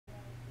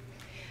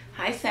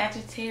Hi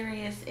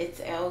Sagittarius,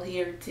 it's Elle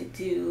here to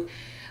do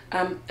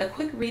a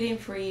quick reading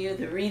for you.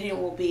 The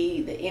reading will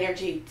be the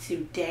energy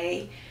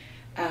today.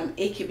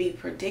 It could be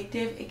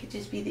predictive. It could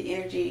just be the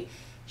energy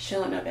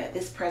showing up at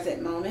this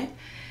present moment.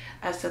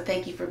 So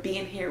thank you for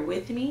being here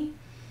with me.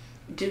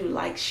 Do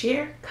like,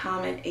 share,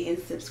 comment, and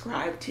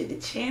subscribe to the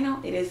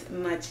channel. It is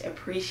much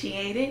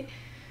appreciated.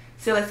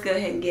 So let's go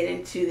ahead and get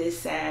into this,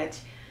 Sag.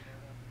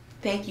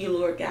 Thank you,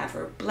 Lord God,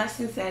 for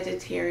blessing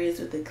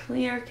Sagittarius with a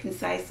clear,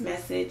 concise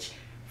message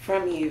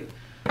from you.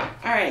 All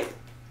right,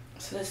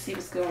 so let's see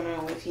what's going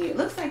on with you. It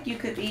looks like you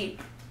could be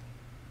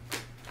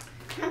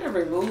kind of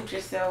removed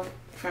yourself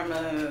from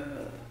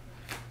a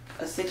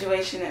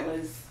situation that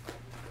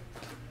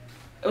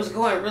was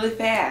going really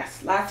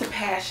fast. Lots of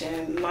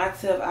passion,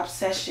 lots of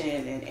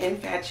obsession and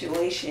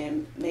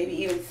infatuation,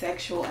 maybe even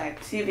sexual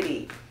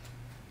activity.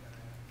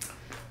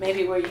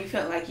 Maybe where you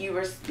felt like you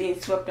were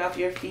being swept off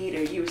your feet,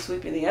 or you were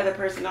sweeping the other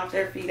person off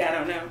their feet. I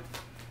don't know.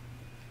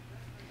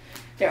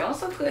 There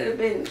also could have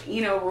been,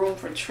 room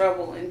for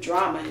trouble and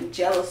drama and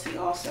jealousy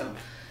also.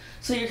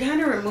 So you're kind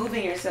of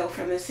removing yourself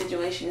from this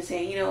situation and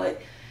saying, you know what,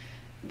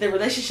 the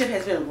relationship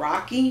has been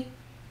rocky.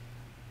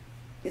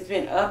 It's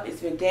been up,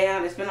 it's been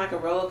down, it's been like a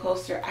roller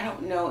coaster. I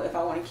don't know if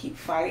I want to keep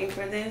fighting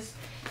for this.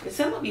 And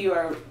some of you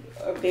are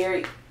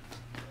very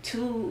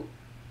too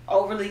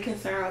overly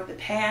concerned with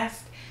the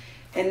past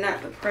and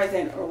not the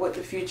present or what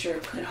the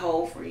future could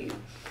hold for you.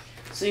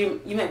 So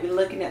you might be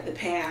looking at the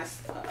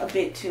past a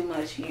bit too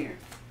much here.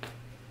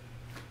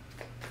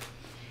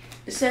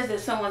 It says that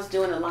someone's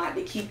doing a lot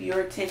to keep your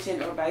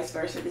attention, or vice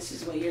versa. This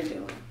is what you're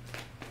doing.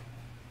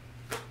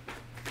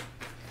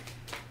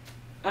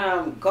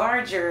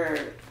 Guard your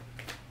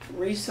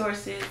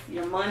resources,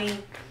 your money.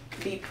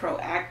 Be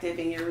proactive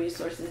in your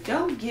resources.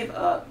 Don't give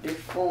up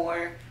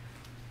before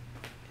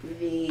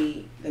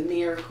the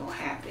miracle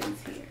happens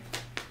here.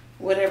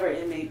 Whatever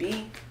it may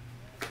be.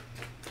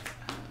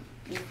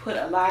 You put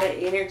a lot of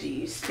energy.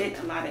 You spent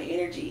a lot of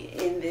energy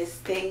in this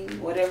thing,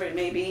 whatever it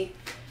may be.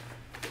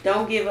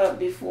 Don't give up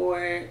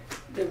before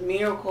the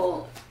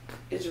miracle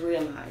is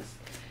realized.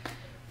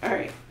 All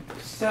right,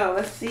 so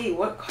let's see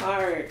what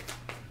card.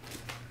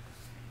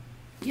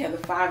 Yeah, the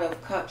Five of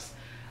Cups.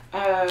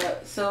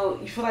 So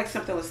you feel like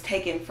something was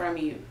taken from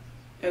you,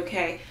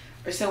 okay?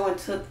 Or someone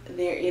took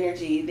their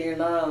energy, their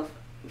love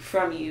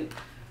from you.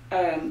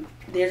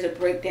 There's a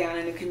breakdown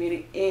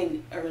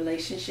in a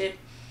relationship,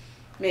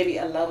 maybe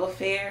a love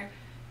affair.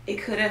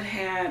 It could have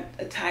had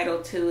a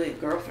title to it: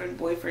 girlfriend,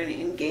 boyfriend,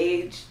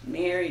 engaged,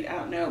 married, I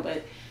don't know,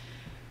 but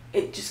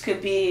it just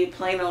could be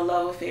plain old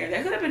love affair.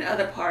 There could have been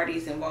other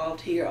parties involved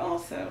here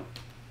also.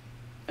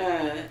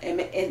 And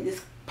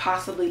this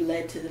possibly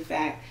led to the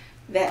fact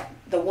that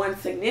the one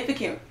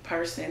significant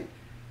person,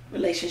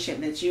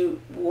 relationship that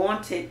you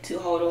wanted to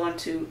hold on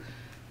to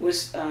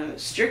was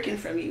stricken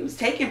from you, was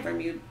taken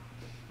from you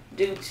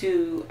due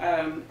to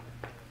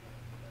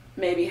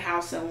maybe how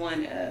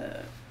someone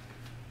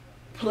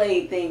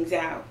played things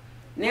out.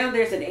 Now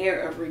there's an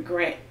air of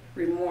regret,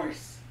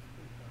 remorse.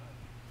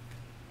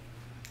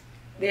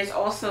 There's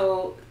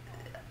also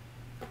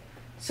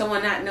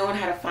someone not knowing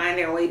how to find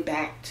their way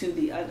back to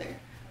the other.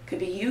 Could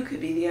be you,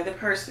 could be the other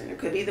person, or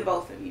could be the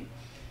both of you.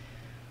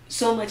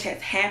 So much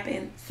has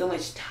happened, so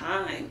much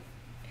time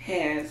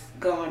has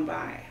gone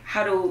by.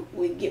 How do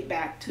we get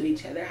back to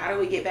each other? How do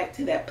we get back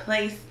to that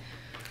place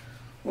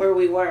where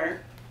we were?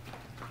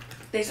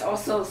 There's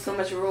also so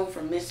much room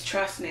for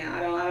mistrust now. I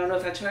don't know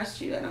if I trust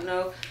you. I don't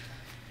know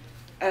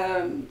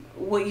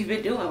what you've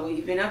been doing, what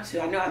you've been up to.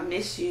 I know I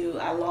miss you.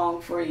 I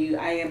long for you.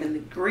 I am in the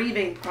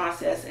grieving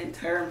process in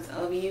terms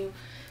of you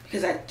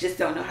because I just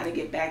don't know how to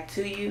get back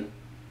to you.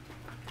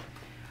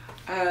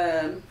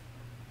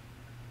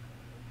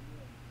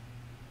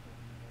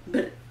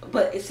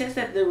 But it says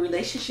that the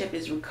relationship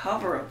is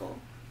recoverable,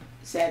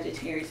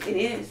 Sagittarius. It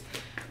is.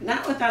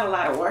 Not without a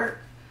lot of work.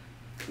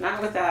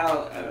 Not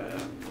without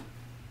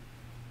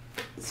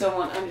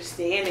someone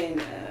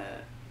understanding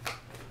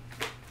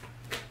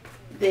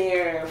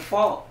their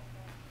fault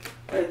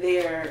or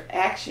their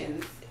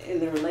actions in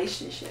the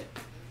relationship,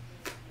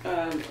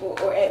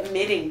 or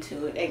admitting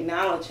to it,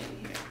 acknowledging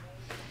it.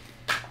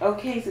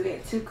 Okay, so we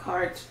had two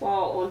cards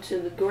fall onto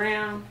the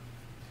ground.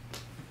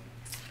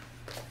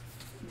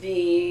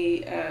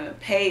 The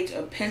Page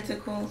of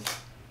Pentacles,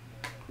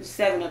 the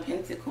Seven of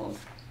Pentacles.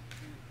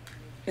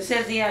 It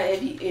says, yeah,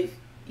 if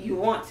you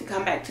want to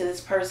come back to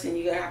this person,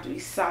 you're gonna have to be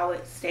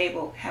solid,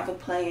 stable, have a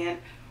plan,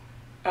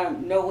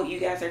 know what you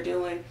guys are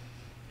doing,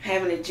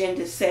 have an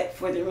agenda set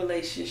for the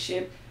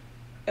relationship.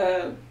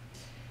 You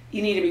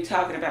need to be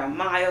talking about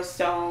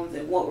milestones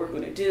and what we're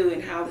going to do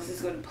and how this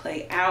is going to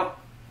play out.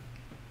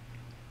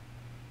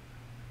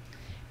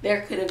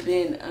 There could have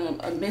been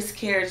a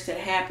miscarriage that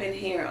happened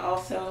here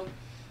also.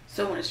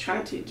 Someone is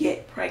trying to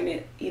get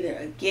pregnant either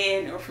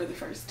again or for the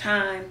first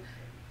time.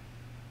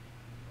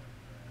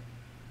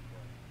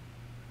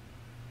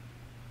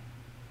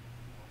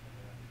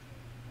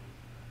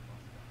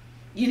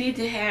 You need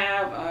to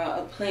have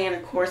a plan,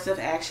 a course of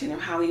action of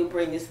how you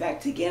bring this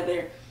back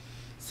together.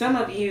 Some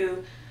of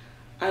you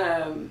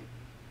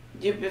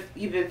You've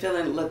been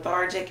feeling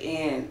lethargic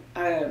and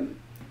kind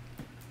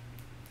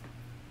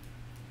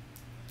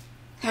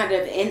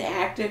of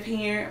inactive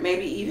here,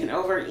 maybe even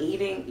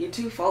overeating. You're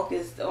too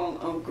focused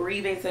on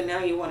grieving, so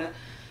now you want to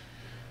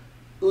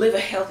live a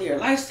healthier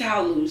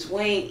lifestyle, lose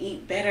weight,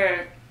 eat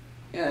better.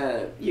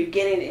 You're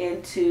getting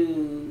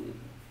into,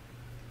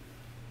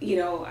 you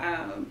know,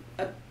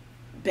 a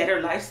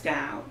better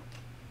lifestyle,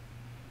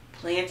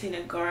 planting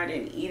a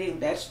garden, eating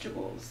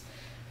vegetables,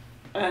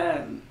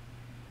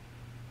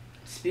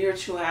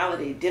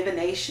 spirituality,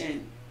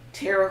 divination,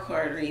 tarot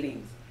card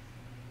readings.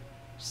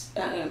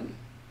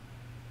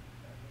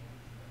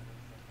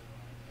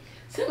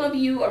 Some of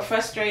you are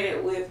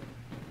frustrated with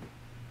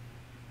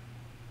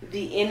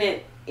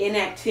the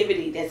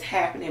inactivity that's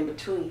happening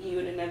between you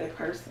and another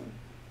person.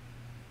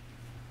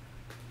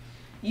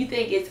 You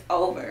think it's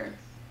over.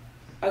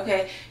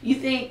 Okay? You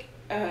think,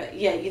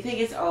 you think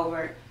it's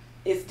over.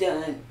 It's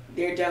done.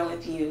 They're done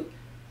with you.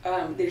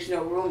 There's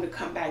no room to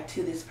come back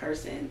to this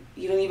person.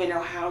 You don't even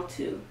know how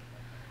to.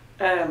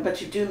 But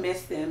you do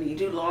miss them. You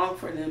do long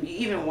for them. You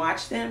even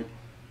watch them.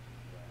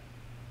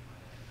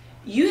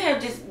 You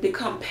have just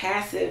become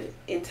passive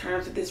in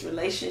terms of this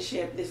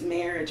relationship, this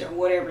marriage, or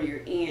whatever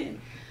you're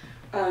in.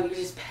 You're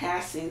just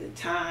passing the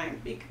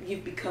time.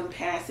 You've become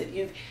passive.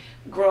 You've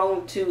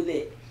grown to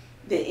the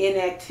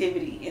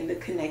inactivity in the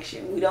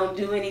connection. We don't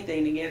do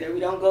anything together. We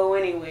don't go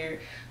anywhere.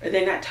 Or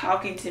they're not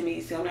talking to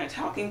me, so I'm not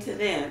talking to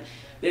them.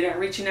 They're not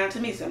reaching out to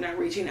me, so I'm not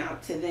reaching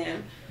out to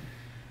them.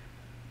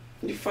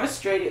 You're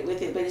frustrated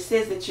with it, but it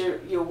says that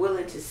you're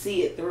willing to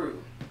see it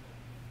through.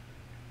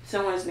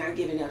 Someone's not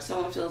giving up.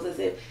 Someone feels as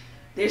if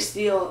there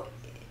still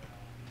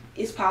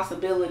is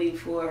possibility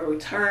for a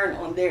return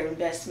on their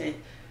investment.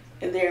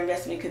 And their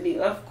investment could be,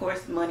 of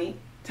course, money,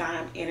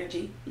 time,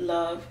 energy,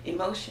 love,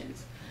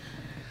 emotions.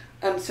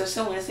 So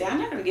someone say, I'm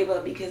not going to give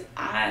up because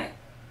I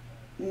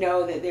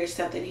know that there's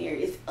something here.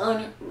 It's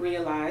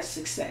unrealized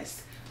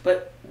success.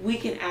 But we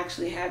can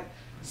actually have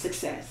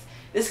success.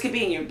 This could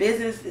be in your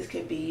business. This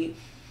could be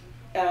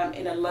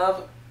in a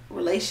love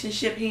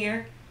relationship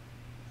here.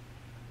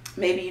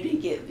 Maybe you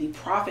didn't get the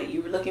profit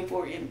you were looking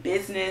for in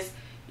business.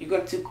 You're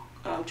going to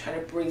try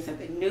to bring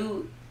something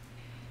new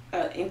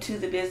into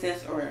the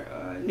business, or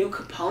a new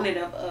component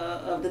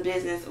of the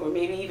business, or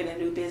maybe even a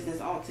new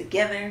business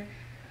altogether.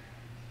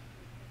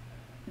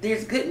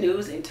 There's good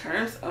news in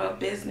terms of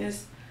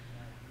business,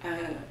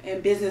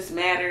 and business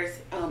matters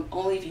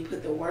only if you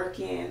put the work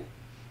in.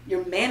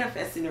 You're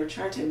manifesting, or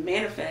trying to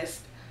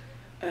manifest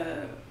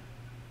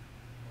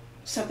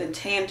something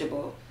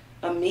tangible,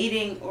 a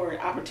meeting or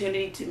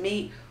opportunity to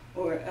meet,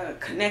 or a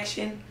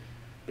connection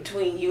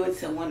between you and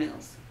someone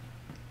else.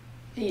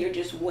 And you're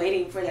just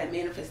waiting for that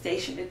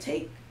manifestation to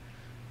take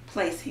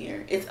place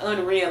here. It's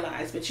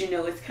unrealized, but you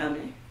know it's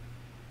coming.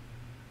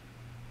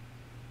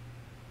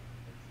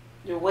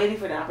 You're waiting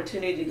for the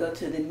opportunity to go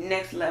to the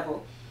next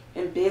level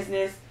in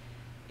business,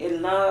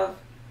 in love.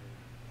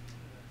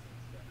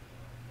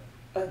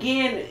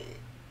 Again,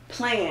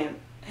 plan.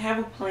 Have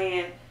a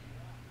plan.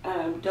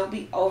 Don't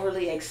be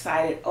overly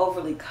excited,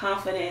 overly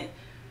confident.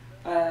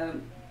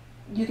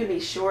 You can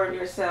be sure of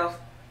yourself,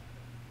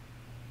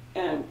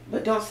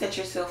 but don't set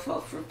yourself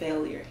up for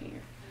failure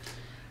here.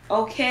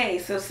 Okay,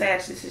 so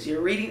Sag, this is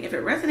your reading. If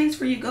it resonates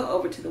for you, go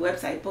over to the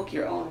website, book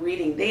your own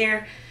reading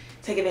there.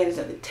 Take advantage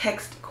of the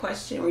text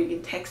question, where you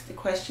can text the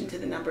question to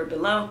the number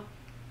below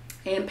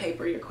and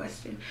paper your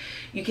question.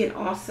 You can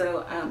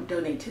also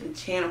donate to the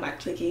channel by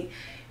clicking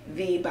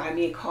the Buy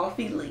Me a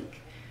Coffee link.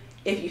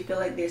 If you feel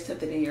like there's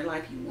something in your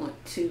life you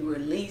want to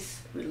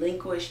release,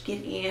 relinquish,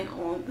 get in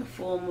on the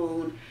full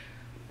moon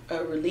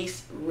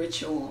release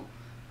ritual.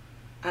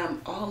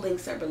 All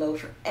links are below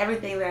for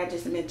everything that I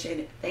just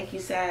mentioned. Thank you,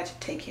 Sag.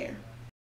 Take care.